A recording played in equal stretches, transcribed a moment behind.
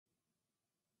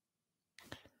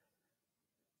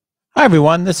Hi,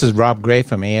 everyone. This is Rob Gray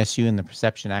from ASU and the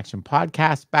Perception Action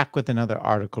Podcast, back with another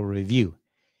article review.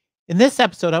 In this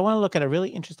episode, I want to look at a really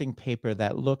interesting paper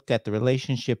that looked at the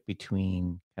relationship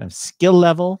between kind of skill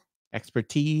level,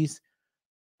 expertise,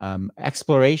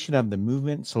 exploration of the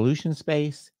movement solution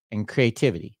space, and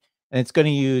creativity. And it's going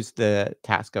to use the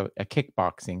task of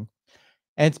kickboxing.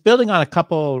 And it's building on a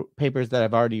couple papers that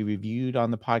I've already reviewed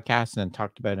on the podcast and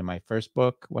talked about in my first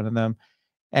book, one of them.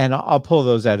 And I'll pull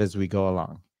those out as we go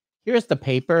along. Here's the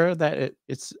paper that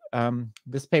it's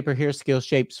this paper here, Skill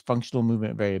Shapes, Functional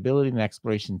Movement Variability and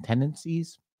Exploration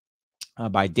Tendencies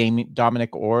by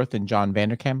Dominic Orth and John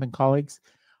Vanderkamp and colleagues.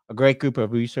 A great group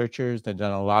of researchers that have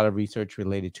done a lot of research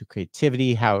related to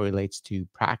creativity, how it relates to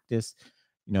practice,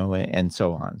 and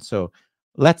so on. So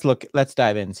let's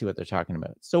dive in and see what they're talking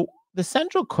about. So the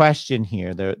central question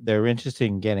here they're interested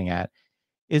in getting at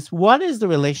is, what is the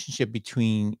relationship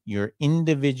between your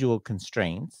individual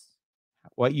constraints,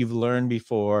 what you've learned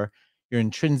before, your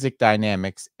intrinsic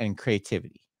dynamics, and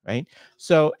creativity, right?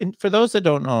 So, for those that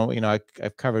don't know,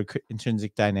 I've covered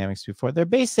intrinsic dynamics before. They're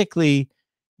basically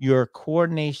your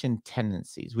coordination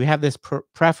tendencies. We have this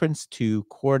preference to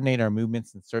coordinate our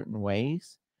movements in certain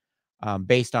ways,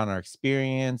 based on our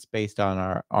experience, based on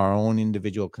our own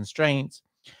individual constraints,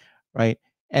 right?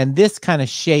 And this kind of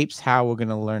shapes how we're going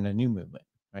to learn a new movement,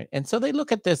 right? And so they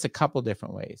look at this a couple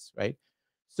different ways, right?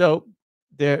 So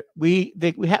we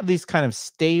have these kind of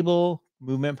stable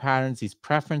movement patterns, these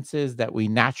preferences that we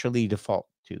naturally default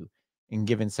to in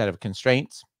given set of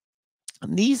constraints.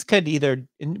 And these could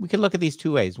and we could look at these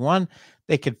two ways. One,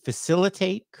 they could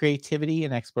facilitate creativity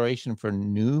and exploration for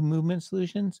new movement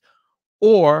solutions,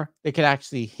 or they could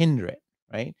actually hinder it,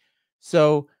 right?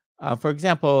 So, for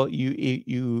example,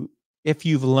 if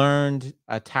you've learned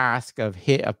a task of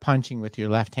punching with your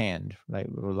left hand, right,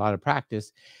 with a lot of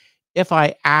practice, if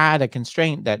I add a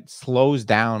constraint that slows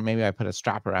down, maybe I put a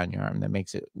strap around your arm that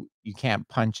makes it you can't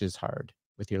punch as hard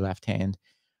with your left hand,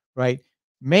 right?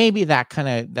 Maybe that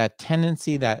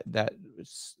tendency, the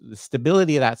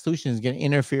stability of that solution is going to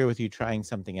interfere with you trying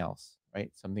something else, right?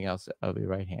 Something else of your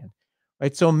right hand,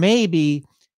 right? So maybe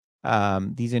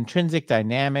these intrinsic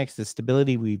dynamics, the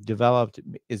stability we've developed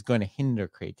is going to hinder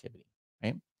creativity,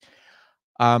 right?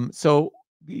 So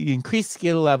the increased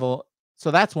skill level. So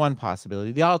that's one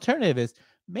possibility. The alternative is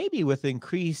maybe with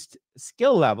increased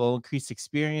skill level, increased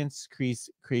experience, increase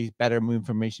better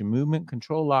information movement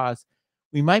control laws,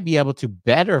 we might be able to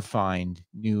better find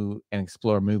new and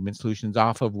explore movement solutions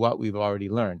off of what we've already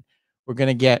learned. We're going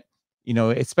to get,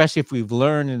 especially if we've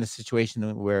learned in a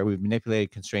situation where we've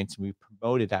manipulated constraints and we've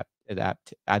promoted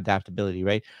adaptability,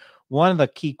 right? One of the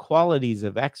key qualities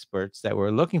of experts that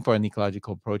we're looking for in the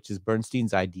ecological approach is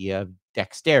Bernstein's idea of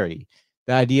dexterity,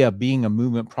 the idea of being a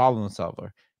movement problem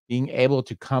solver, being able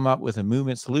to come up with a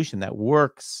movement solution that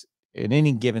works in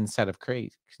any given set of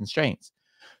constraints.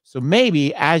 So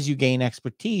maybe as you gain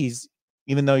expertise,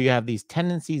 even though you have these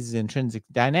tendencies, intrinsic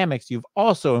dynamics, you've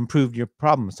also improved your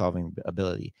problem solving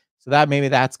ability. So that maybe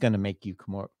that's going to make you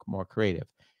more creative.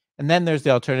 And then there's the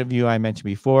alternative view I mentioned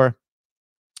before.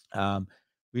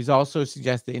 We also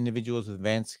suggest that individuals with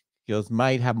advanced skills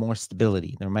might have more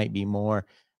stability. There might be more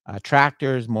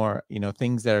tractors, more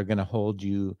things that are going to hold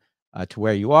you to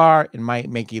where you are. It might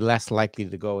make you less likely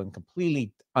to go in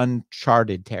completely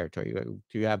uncharted territory.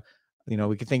 To have,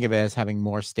 we can think of it as having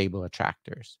more stable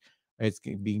attractors. It's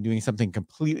being doing something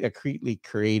completely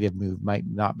creative move might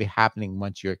not be happening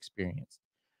once you're experienced.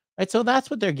 Right. So that's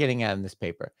what they're getting at in this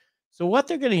paper. So what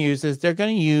they're going to use is they're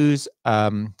going to use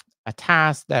a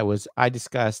task that I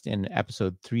discussed in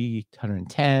episode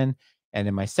 310 and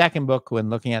in my second book when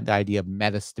looking at the idea of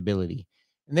metastability.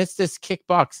 And it's this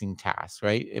kickboxing task,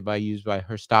 right? Used by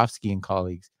Herstovsky and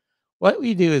colleagues. What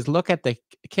we do is look at the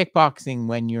kickboxing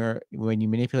when you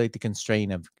manipulate the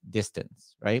constraint of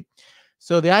distance, right?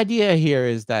 So the idea here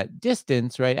is that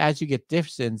distance, right? As you get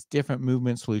distance, different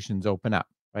movement solutions open up,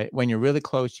 right? When you're really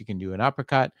close, you can do an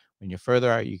uppercut. When you're further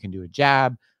out, you can do a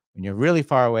jab. When you're really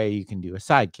far away, you can do a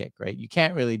side kick, right? You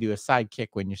can't really do a side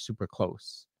kick when you're super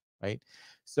close, right?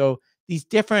 So these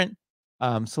different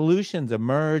solutions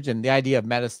emerge, and the idea of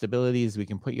metastability is we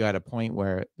can put you at a point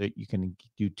where you can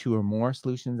do two or more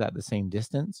solutions at the same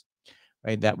distance,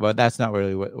 right? That's not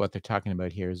really what they're talking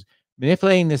about here. Is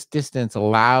manipulating this distance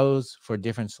allows for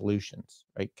different solutions,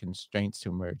 right? Constraints to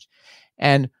emerge,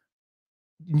 and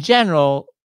in general,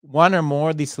 one or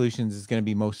more of these solutions is going to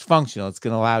be most functional. It's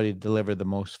going to allow you to deliver the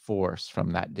most force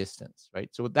from that distance, right?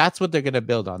 So that's what they're going to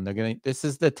build on. This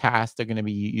is the task they're going to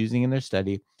be using in their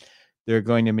study. They're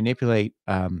going to manipulate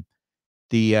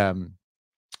the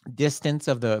distance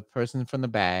of the person from the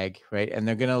bag, right? And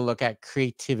they're going to look at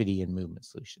creativity in movement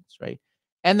solutions, right?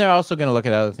 And they're also gonna look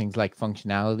at other things like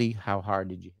functionality. How hard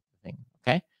did you hit the thing?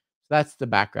 Okay. So that's the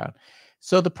background.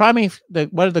 So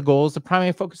what are the goals? The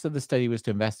primary focus of the study was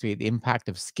to investigate the impact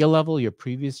of skill level, your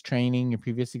previous training, your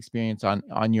previous experience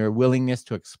on your willingness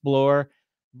to explore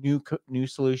new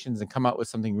solutions and come up with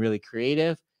something really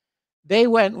creative. They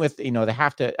went with, they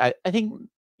have to I think,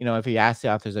 if you ask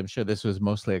the authors, I'm sure this was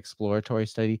mostly exploratory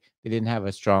study. They didn't have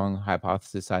a strong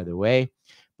hypothesis either way,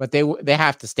 but they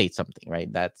have to state something,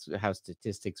 right? That's how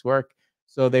statistics work.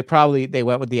 So they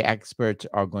went with the experts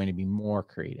are going to be more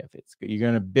creative. You're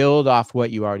going to build off what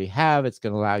you already have. It's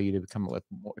going to allow you to come up with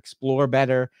more, explore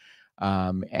better,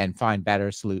 and find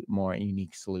better, more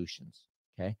unique solutions.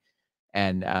 Okay.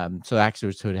 And so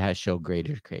Axelrod has showed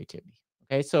greater creativity.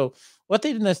 Okay, so what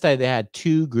they did in this study, they had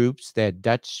two groups. They had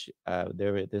Dutch.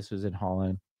 This was in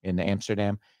Holland, in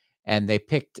Amsterdam, and they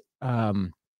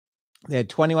had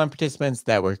 21 participants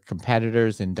that were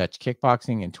competitors in Dutch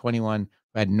kickboxing, and 21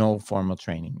 who had no formal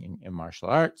training in martial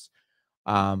arts.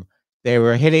 Um, they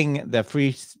were hitting the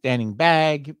freestanding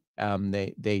bag.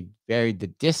 They varied the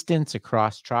distance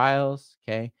across trials.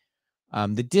 Okay,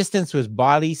 the distance was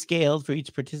body scaled for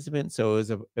each participant, so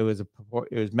it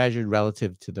was measured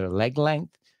relative to their leg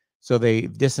length. So the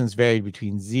distance varied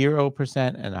between 0%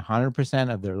 and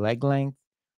 100% of their leg length.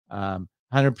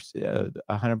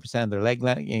 100% of their leg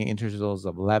length in intervals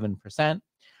of 11%.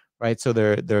 Right, so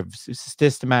they're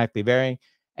systematically varying.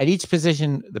 At each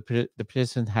position, the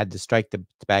participant had to strike the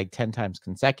bag 10 times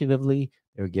consecutively.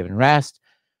 They were given rest.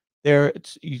 They're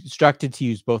instructed to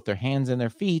use both their hands and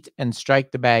their feet and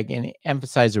strike the bag and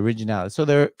emphasize originality. So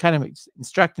they're kind of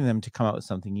instructing them to come up with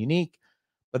something unique,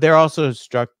 but they're also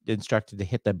instructed to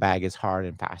hit the bag as hard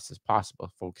and fast as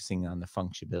possible, focusing on the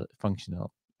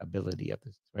functional ability of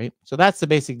this, right? So that's the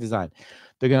basic design.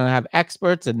 They're going to have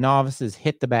experts and novices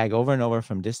hit the bag over and over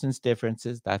from distance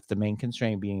differences. That's the main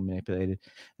constraint being manipulated,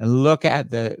 and look at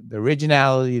the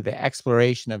originality, the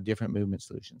exploration of different movement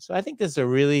solutions. So I think this is a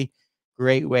really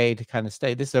great way to kind of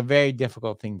study. This is a very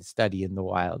difficult thing to study in the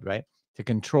wild, right? To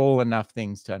control enough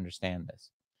things to understand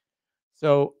this.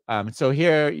 So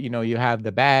here, you have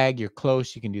the bag, you're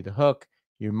close, you can do the hook.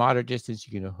 Your moderate distance,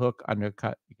 you can do hook,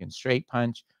 undercut, you can straight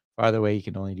punch. Farther away, you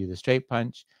can only do the straight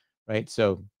punch, right?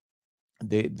 So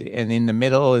and in the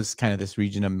middle is kind of this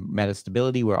region of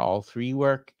metastability where all three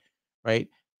work, right?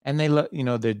 And they look,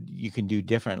 that you can do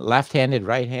different left-handed,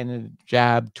 right-handed,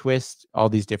 jab, twist, all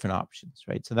these different options,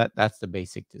 right? So that's the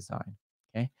basic design.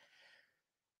 Okay.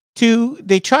 Two,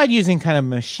 they tried using kind of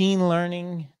machine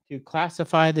learning to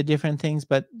classify the different things,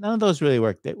 but none of those really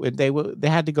worked. They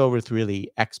had to go with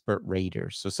really expert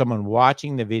raters. So someone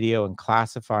watching the video and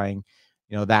classifying,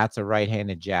 that's a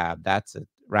right-handed jab, that's a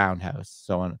roundhouse,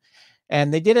 so on.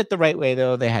 And they did it the right way,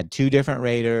 though. They had two different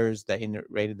raters that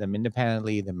rated them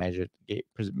independently. They measured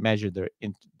their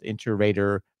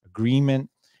inter-rater agreement.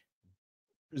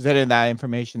 Presented that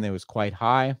information that was quite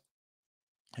high.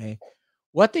 Okay.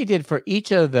 What they did for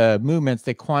each of the movements,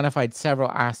 they quantified several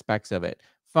aspects of it.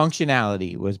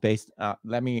 Functionality was based,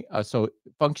 so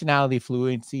functionality,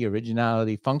 fluency,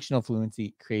 originality, functional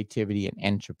fluency, creativity, and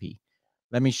entropy.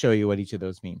 Let me show you what each of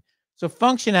those mean. So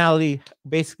functionality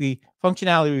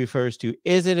refers to,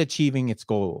 is it achieving its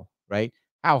goal, right?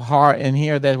 How hard, and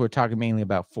here that we're talking mainly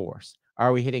about force.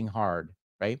 Are we hitting hard,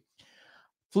 right?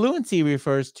 Fluency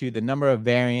refers to the number of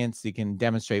variants you can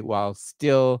demonstrate while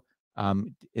still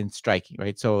in striking,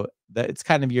 right? So it's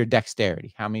kind of your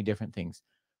dexterity, how many different things.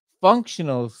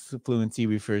 Functional fluency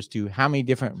refers to how many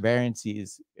different variants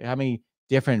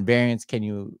can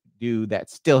you do that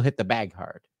still hit the bag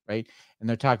hard, right? And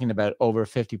they're talking about over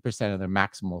 50% of their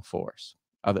maximal force.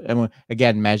 And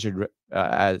again, measured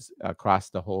as across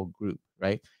the whole group,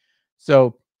 right?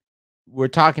 So we're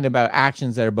talking about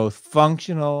actions that are both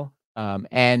functional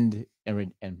and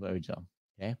original.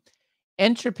 Okay.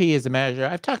 Entropy is a measure.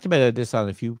 I've talked about this on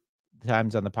a few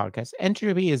times on the podcast.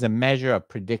 Entropy is a measure of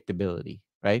predictability,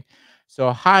 right? So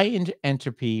high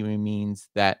entropy means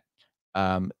that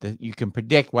that you can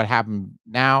predict what happened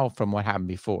now from what happened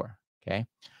before. Okay.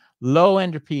 Low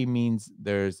entropy means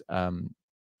high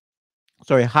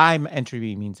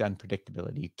entropy means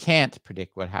unpredictability. You can't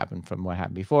predict what happened from what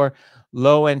happened before.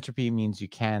 Low entropy means you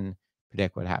can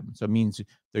predict what happened. So it means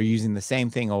they're using the same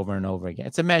thing over and over again.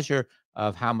 It's a measure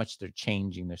of how much they're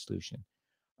changing their solution.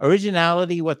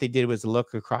 Originality, what they did was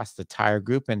look across the entire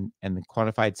group and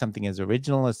quantified something as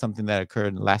original as something that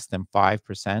occurred in less than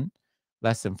 5%.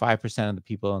 Less than 5% of the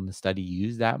people in the study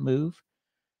used that move.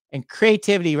 And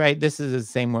creativity, right? This is the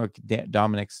same work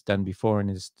Dominic's done before in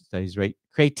his studies, right?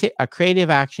 A creative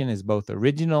action is both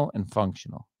original and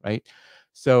functional, right?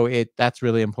 So that's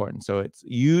really important. So it's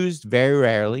used very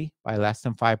rarely by less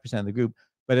than 5% of the group,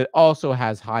 but it also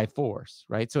has high force,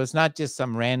 right? So it's not just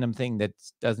some random thing that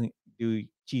doesn't do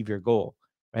achieve your goal,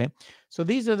 right? So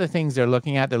these are the things they're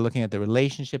looking at. They're looking at the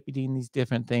relationship between these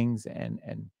different things and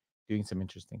doing some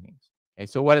interesting things. Okay,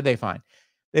 so what did they find?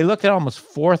 They looked at almost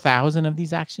 4,000 of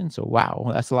these actions. So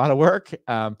wow, that's a lot of work.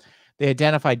 They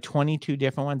identified 22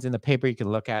 different ones in the paper. You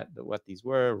can look at what these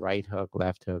were: right hook,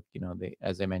 left hook. They,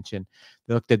 as I mentioned,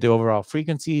 they looked at the overall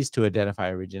frequencies to identify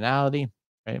originality,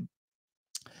 right?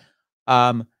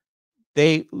 Um,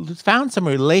 they found some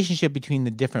relationship between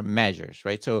the different measures,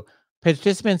 right? So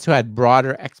participants who had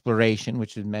broader exploration,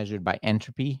 which is measured by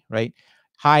entropy, right?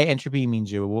 High entropy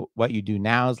means what you do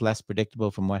now is less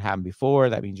predictable from what happened before.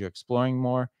 That means you're exploring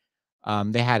more.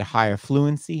 They had higher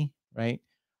fluency, right?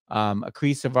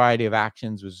 Increased variety of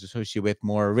actions was associated with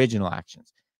more original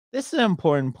actions. This is an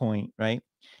important point, right?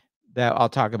 That I'll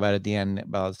talk about at the end,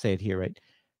 but I'll say it here, right?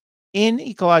 In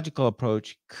ecological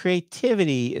approach,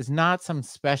 creativity is not some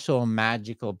special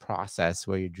magical process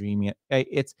where you're dreaming it.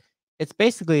 It's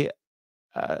basically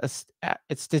it's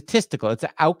statistical. It's an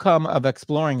outcome of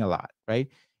exploring a lot, right?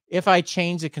 If I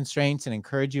change the constraints and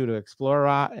encourage you to explore a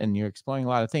lot, and you're exploring a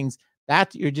lot of things,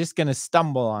 that you're just going to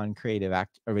stumble on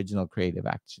original creative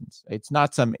actions. It's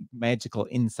not some magical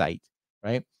insight,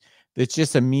 right? It's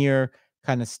just a mere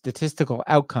kind of statistical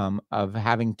outcome of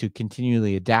having to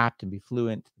continually adapt and be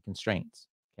fluent to the constraints.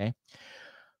 Okay.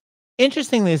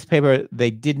 Interestingly, this paper, they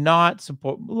did not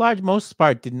support, most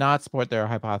part did not support their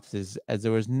hypothesis, as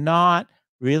there was not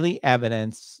really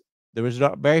evidence. There was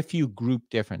very few group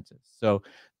differences. So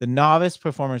the novice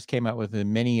performers came out with as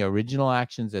many original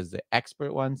actions as the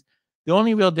expert ones. The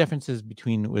only real differences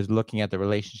between was looking at the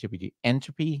relationship between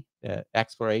entropy,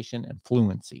 exploration, and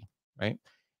fluency, right?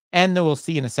 And then we'll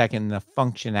see in a second the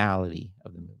functionality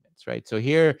of the movements, right? So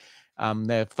here,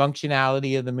 the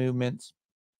functionality of the movements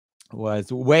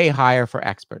was way higher for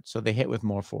experts, so they hit with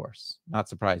more force, not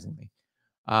surprisingly.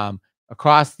 Um,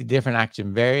 Across the different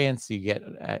action variants, you get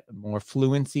more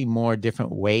fluency, more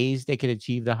different ways they could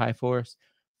achieve the high force.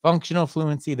 Functional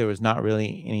fluency, there was not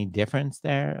really any difference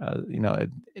there.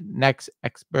 Next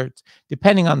experts,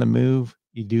 depending on the move,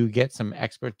 you do get some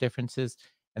expert differences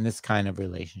in this kind of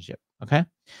relationship. Okay,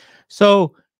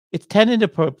 so it's tended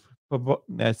to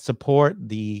support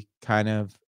the kind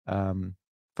of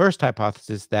first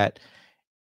hypothesis that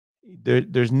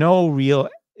there's no real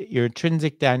your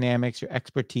intrinsic dynamics, your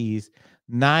expertise,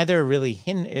 neither really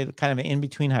kind of an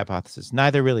in-between hypothesis,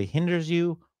 neither really hinders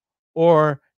you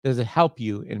or does it help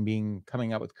you in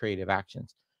coming up with creative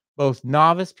actions. Both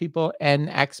novice people and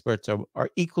experts are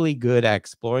equally good at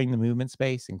exploring the movement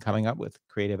space and coming up with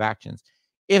creative actions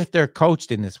if they're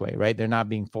coached in this way, right? They're not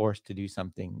being forced to do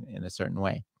something in a certain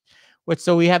way.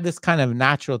 So we have this kind of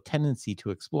natural tendency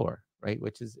to explore, right?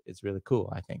 Which is really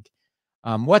cool, I think.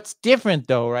 What's different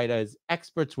though, right, is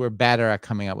experts were better at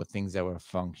coming up with things that were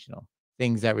functional,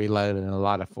 things that relied on a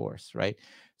lot of force, right?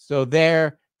 So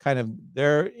they're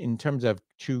in terms of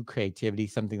true creativity,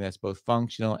 something that's both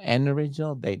functional and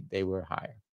original, they were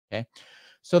higher. Okay.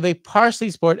 So they partially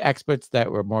support experts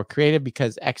that were more creative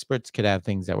because experts could have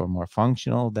things that were more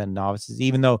functional than novices,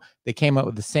 even though they came up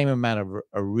with the same amount of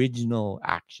original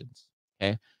actions.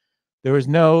 Okay. There was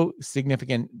no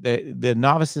significant the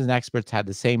novices and experts had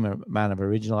the same amount of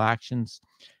original actions.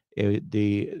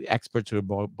 The experts were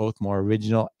both more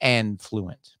original and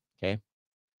fluent, okay?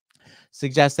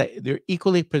 Suggests that they're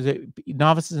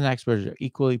novices and experts are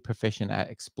equally proficient at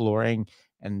exploring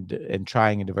and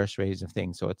trying a diverse range of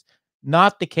things. So it's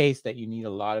not the case that you need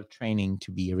a lot of training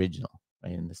to be original,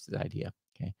 right? And this is the idea,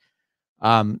 okay?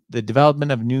 The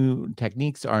development of new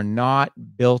techniques are not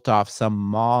built off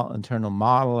some internal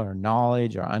model or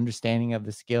knowledge or understanding of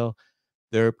the skill.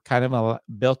 They're kind of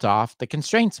built off the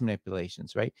constraints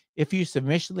manipulations, right? If you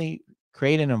sufficiently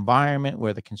create an environment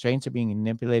where the constraints are being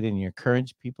manipulated and you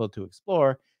encourage people to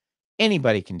explore,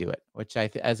 anybody can do it, which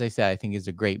as I said, I think is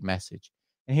a great message.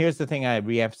 And here's the thing I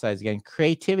reemphasize again: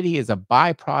 creativity is a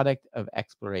byproduct of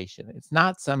exploration. It's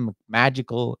not some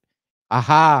magical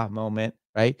aha moment,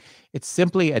 right? It's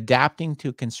simply adapting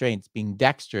to constraints, being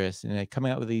dexterous, and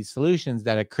coming up with these solutions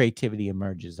that a creativity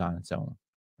emerges on its own,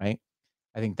 right?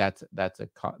 I think that's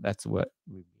what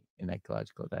we in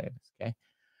ecological dynamics. Okay.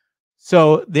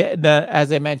 So the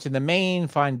as I mentioned, the main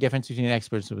fine difference between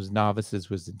experts was novices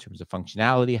was in terms of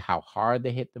functionality, how hard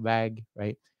they hit the bag,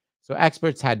 right? So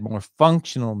experts had more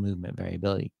functional movement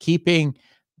variability, keeping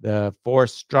the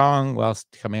force strong whilst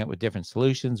coming up with different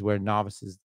solutions, where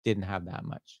novices didn't have that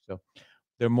much. So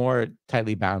they're more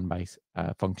tightly bound by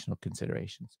functional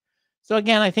considerations. So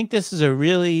again, I think this is a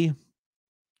really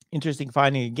interesting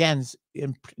finding. Again,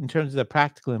 in terms of the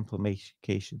practical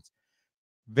implications,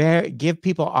 give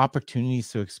people opportunities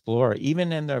to explore,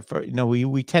 even in their first.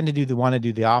 We tend to want to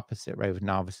do the opposite, right? With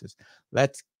novices,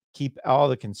 let's keep all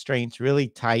the constraints really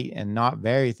tight and not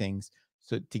vary things,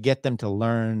 so to get them to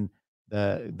learn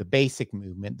the basic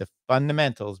movement, the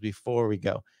fundamentals before we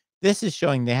go. This is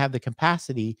showing they have the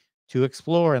capacity to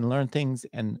explore and learn things,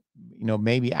 and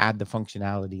maybe add the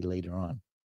functionality later on.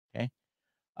 Okay.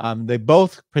 They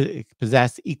both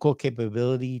possess equal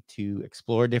capability to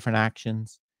explore different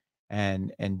actions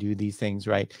and do these things,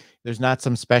 right. There's not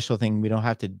some special thing. We don't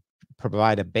have to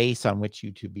provide a base on which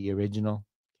you to be original,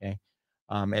 okay,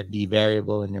 and be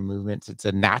variable in your movements. It's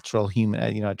a natural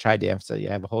human. I tried to emphasize.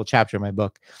 I have a whole chapter in my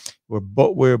book.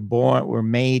 We're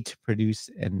made to produce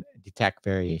and detect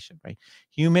variation, right?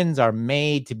 Humans are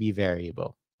made to be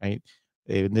variable, right?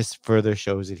 And this further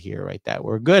shows it here, right? That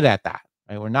we're good at that,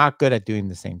 right? We're not good at doing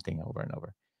the same thing over and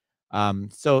over.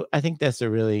 So I think that's a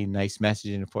really nice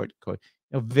message in a Fort quote.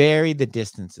 Vary the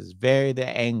distances, vary the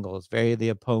angles, vary the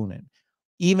opponent.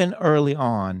 Even early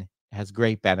on has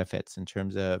great benefits in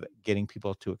terms of getting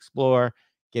people to explore,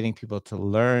 getting people to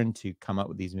learn to come up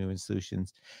with these movement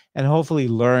solutions, and hopefully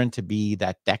learn to be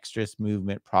that dexterous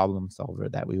movement problem solver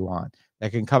that we want,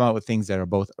 that can come up with things that are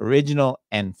both original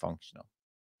and functional.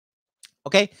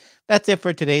 Okay, that's it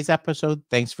for today's episode.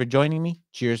 Thanks for joining me.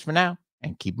 Cheers for now,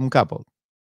 and keep them coupled.